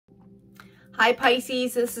Hi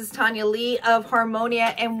Pisces, this is Tanya Lee of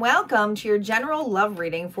Harmonia and welcome to your general love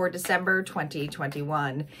reading for December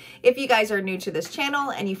 2021. If you guys are new to this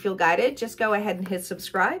channel and you feel guided, just go ahead and hit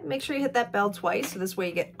subscribe. Make sure you hit that bell twice so this way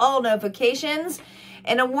you get all notifications.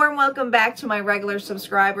 And a warm welcome back to my regular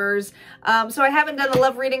subscribers. So I haven't done the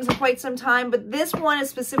love readings in quite some time, but this one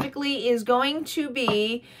specifically is going to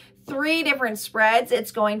be 3 different spreads.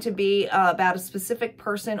 It's going to be about a specific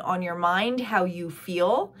person on your mind, how you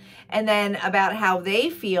feel, and then about how they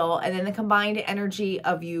feel, and then the combined energy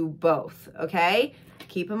of you both, okay?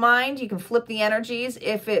 Keep in mind, you can flip the energies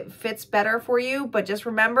if it fits better for you, but just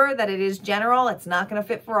remember that it is general. It's not going to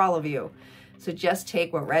fit for all of you. So just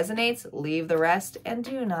take what resonates, leave the rest, and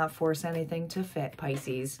do not force anything to fit,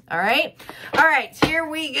 Pisces. All right? All right, here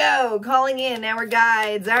we go. Calling in our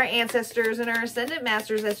guides, our ancestors, and our ascendant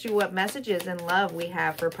masters as to what messages and love we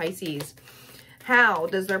have for Pisces. How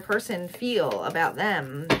does their person feel about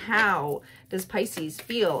them? How does Pisces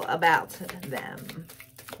feel about them?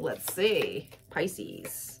 Let's see.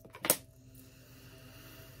 Pisces.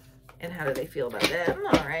 And how do they feel about them?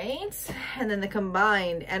 All right. And then the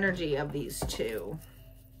combined energy of these two.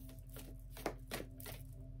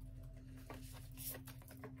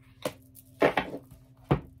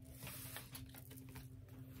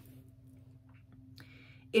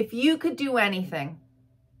 If you could do anything,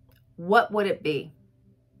 what would it be?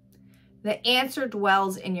 The answer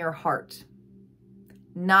dwells in your heart,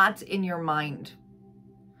 not in your mind.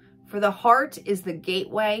 For the heart is the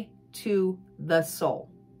gateway to the soul.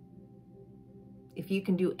 If you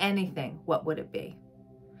can do anything, what would it be?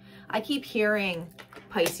 I keep hearing,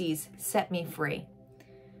 Pisces, set me free.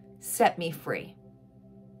 Set me free.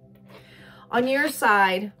 On your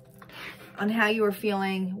side, on how you are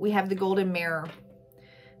feeling, we have the golden mirror.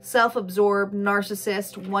 Self-absorbed,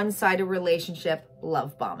 narcissist, one-sided relationship,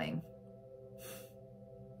 love bombing.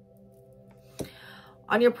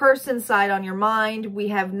 On your person's side, on your mind, we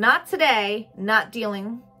have not today, not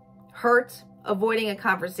dealing, hurt, avoiding a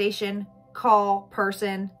conversation, call,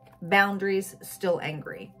 person, boundaries, still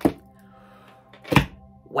angry.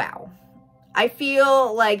 Wow. I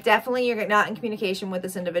feel like definitely you're not in communication with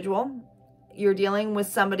this individual. You're dealing with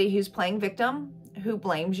somebody who's playing victim, who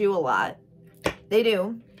blames you a lot. They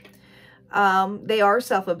do. They are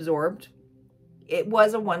self-absorbed. It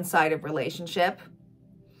was a one-sided relationship.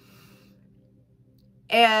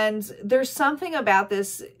 And there's something about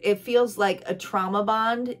this. It feels like a trauma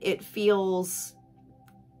bond. It feels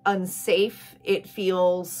unsafe. It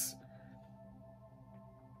feels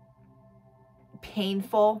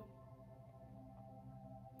painful.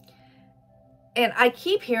 And I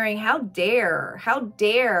keep hearing, how dare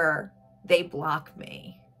they block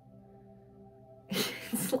me?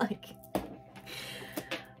 It's like,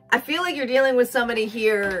 I feel like you're dealing with somebody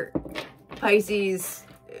here, Pisces,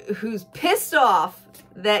 who's pissed off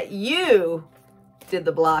that you did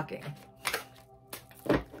the blocking.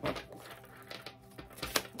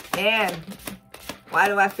 Man, why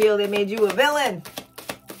do I feel they made you a villain?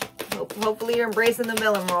 Hopefully you're embracing the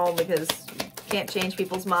villain role, because you can't change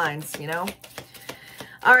people's minds, you know?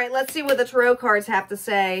 All right, let's see what the tarot cards have to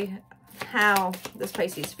say, how does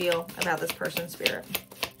Pisces feel about this person's spirit.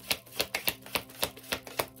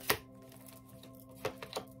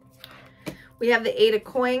 We have the 8 of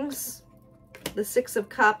Coins, the 6 of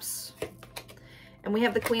Cups, and we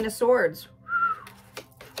have the Queen of Swords.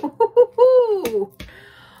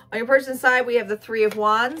 On your person's side, we have the 3 of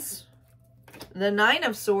Wands, the 9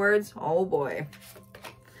 of Swords, oh boy,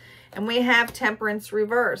 and we have Temperance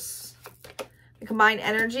reverse. The combined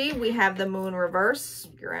energy, we have the Moon reverse,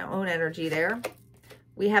 your own energy there.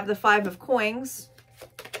 We have the 5 of Coins,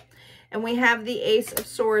 and we have the Ace of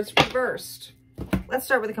Swords reversed. Let's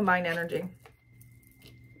start with the combined energy.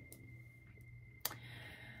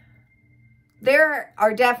 There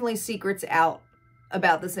are definitely secrets out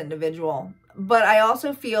about this individual, but I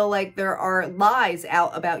also feel like there are lies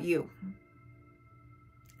out about you.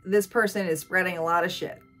 This person is spreading a lot of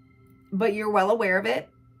shit, but you're well aware of it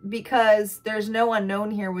because there's no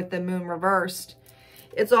unknown here with the Moon reversed.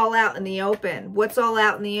 It's all out in the open. What's all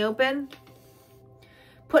out in the open?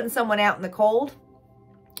 Putting someone out in the cold.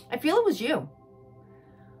 I feel it was you.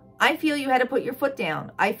 I feel you had to put your foot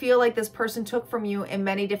down. I feel like this person took from you in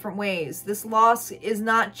many different ways. This loss is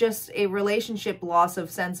not just a relationship loss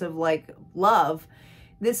of sense of like love.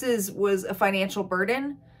 This was a financial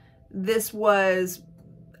burden. This was,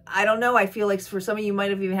 I don't know, I feel like for some of you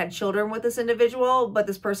might have even had children with this individual, but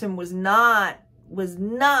this person was not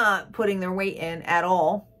putting their weight in at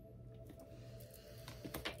all.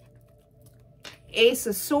 Ace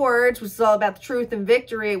of Swords, which is all about the truth and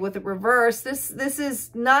victory with the reverse. This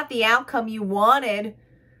is not the outcome you wanted,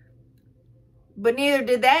 But neither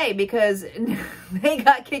did they, because they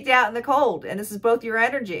got kicked out in the cold. And this is both your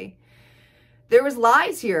energy. There was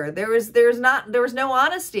lies here. There was no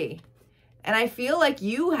honesty. And I feel like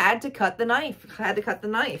you had to cut the knife.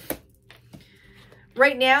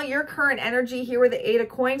 Right now, your current energy here with the 8 of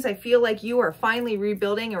Coins, I feel like you are finally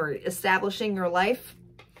rebuilding or establishing your life,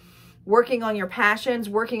 working on your passions,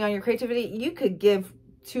 working on your creativity. You could give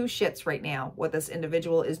 2 shits right now what this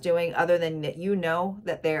individual is doing, other than that you know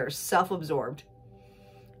that they're self-absorbed.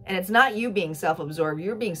 And it's not you being self-absorbed.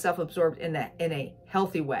 You're being self-absorbed in a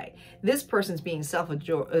healthy way. This person's being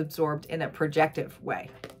self-absorbed in a projective way.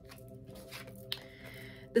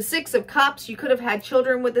 The 6 of Cups, you could have had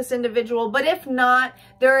children with this individual, but if not,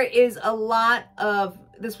 there is a lot of,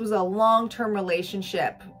 this was a long-term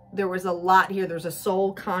relationship. There was a lot here. There's a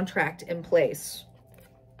soul contract in place.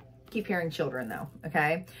 Keep hearing children though,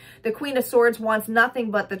 okay? The Queen of Swords wants nothing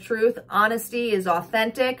but the truth. Honesty, is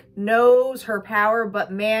authentic, knows her power,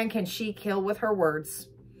 but man, can she kill with her words.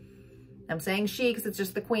 I'm saying she because it's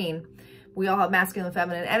just the Queen. We all have masculine and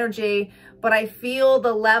feminine energy, but I feel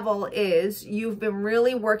the level is you've been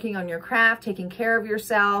really working on your craft, taking care of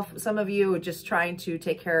yourself. Some of you are just trying to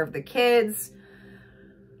take care of the kids.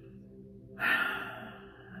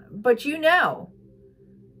 But you know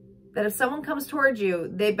that if someone comes towards you,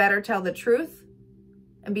 they better tell the truth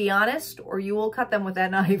and be honest, or you will cut them with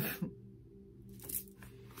that knife.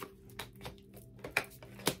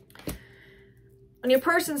 On your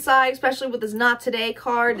person's side, especially with this Not Today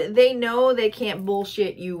card, they know they can't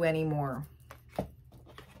bullshit you anymore.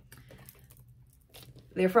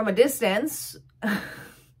 They're from a distance.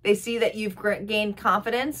 They see that you've gained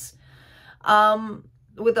confidence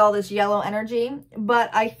with all this yellow energy,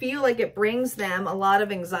 but I feel like it brings them a lot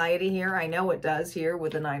of anxiety here. I know it does here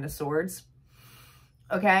with the 9 of Swords.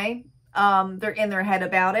 Okay? They're in their head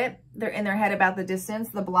about it. They're in their head about the distance,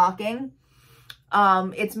 the blocking.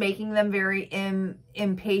 It's making them very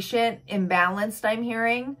impatient, imbalanced, I'm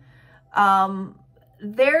hearing.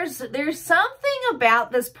 There's something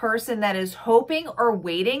about this person that is hoping or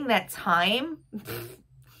waiting that time.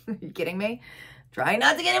 Are you kidding me? Try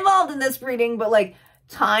not to get involved in this reading, but like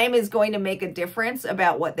time is going to make a difference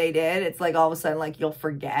about what they did. It's like all of a sudden, like you'll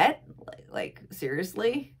forget. Like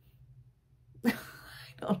seriously? I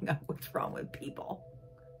don't know what's wrong with people.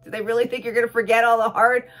 Do they really think you're going to forget all the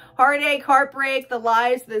heartache, heartbreak, the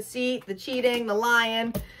lies, the deceit, the cheating, the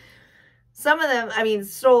lying? Some of them, I mean,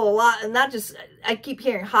 stole a lot. And not just, I keep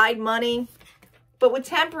hearing hide money. But with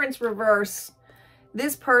Temperance reverse,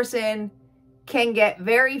 this person can get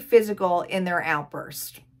very physical in their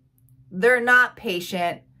outburst. They're not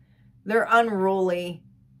patient. They're unruly.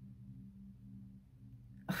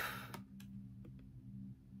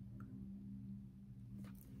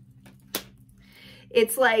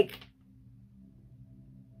 It's like,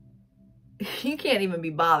 you can't even be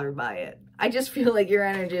bothered by it. I just feel like your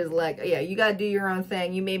energy is like, yeah, you got to do your own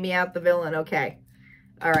thing. You made me out the villain. Okay.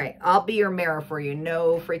 All right. I'll be your mirror for you.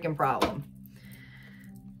 No freaking problem.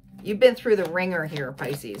 You've been through the ringer here,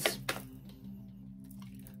 Pisces.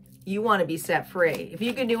 You want to be set free. If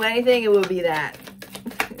you can do anything, it would be that.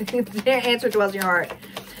 Answer dwells in your heart.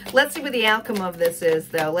 Let's see what the outcome of this is,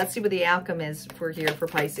 though. Let's see what the outcome is for here for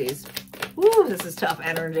Pisces. Woo, this is tough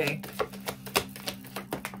energy.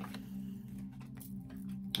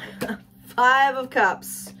 5 of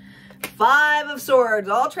Cups. 5 of Swords.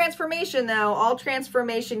 All transformation, though. All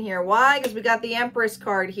transformation here. Why? Because we got the Empress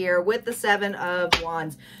card here with the 7 of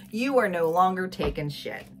Wands. You are no longer taking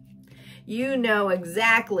shit. You know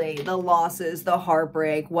exactly the losses, the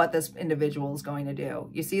heartbreak, what this individual is going to do.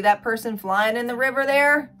 You see that person flying in the river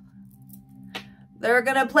there? They're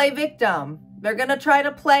going to play victim. They're going to try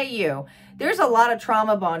to play you. There's a lot of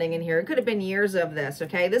trauma bonding in here. It could have been years of this,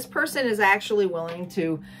 okay? This person is actually willing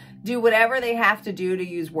to do whatever they have to do to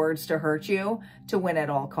use words to hurt you to win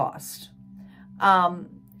at all cost.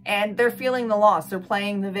 And they're feeling the loss. They're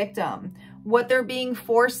playing the victim. What they're being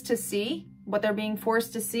forced to see,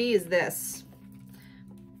 is this.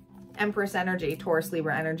 Empress energy, Taurus,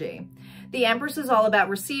 Libra energy. The Empress is all about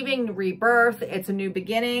receiving, rebirth. It's a new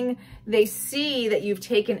beginning. They see that you've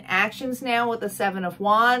taken actions now with the 7 of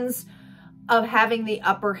Wands of having the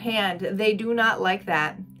upper hand. They do not like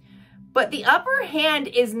that. But the upper hand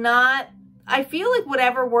is not, I feel like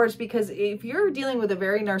whatever words, because if you're dealing with a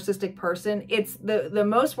very narcissistic person, it's the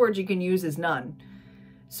most words you can use is none.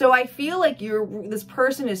 So I feel like this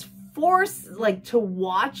person is forced like to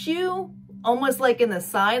watch you almost like in the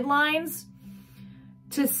sidelines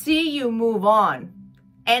to see you move on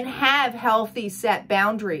and have healthy set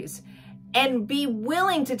boundaries and be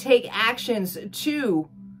willing to take actions to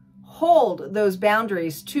hold those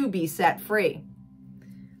boundaries to be set free.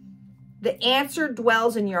 The answer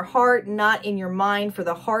dwells in your heart, not in your mind, for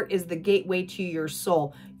the heart is the gateway to your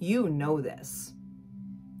soul. You know this.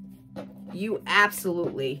 You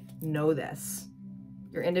absolutely know this.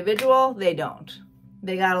 Your individual, they don't.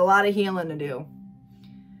 They got a lot of healing to do.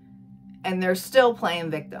 And they're still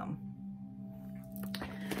playing victim.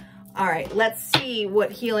 All right, let's see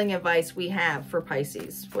what healing advice we have for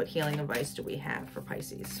Pisces. What healing advice do we have for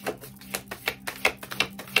Pisces?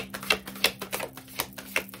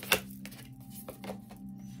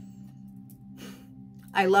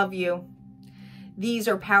 I love you. These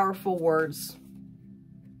are powerful words.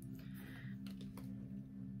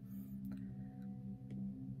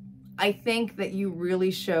 I think that you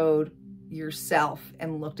really showed yourself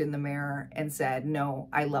and looked in the mirror and said, no,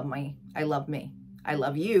 I love me. I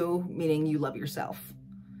love you, meaning you love yourself.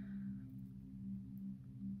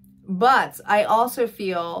 But I also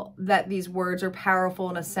feel that these words are powerful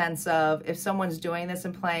in a sense of if someone's doing this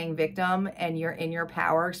and playing victim and you're in your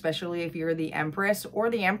power, especially if you're the Empress or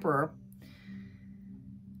the Emperor,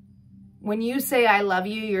 when you say I love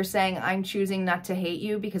you, you're saying I'm choosing not to hate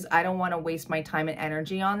you because I don't want to waste my time and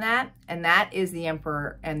energy on that. And that is the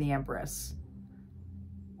Emperor and the Empress.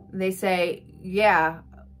 They say, yeah,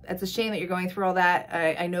 it's a shame that you're going through all that.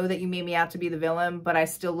 I know that you made me out to be the villain, but I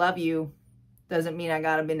still love you. Doesn't mean I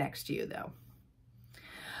gotta be next to you though.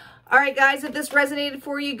 All right, guys, if this resonated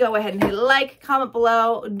for you, go ahead and hit like, comment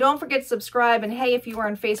below. Don't forget to subscribe. And hey, if you are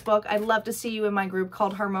on Facebook, I'd love to see you in my group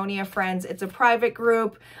called Harmonia Friends. It's a private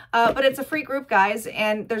group, but it's a free group, guys.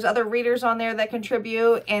 And there's other readers on there that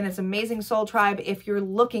contribute. And it's Amazing Soul Tribe if you're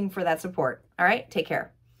looking for that support. All right, take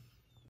care.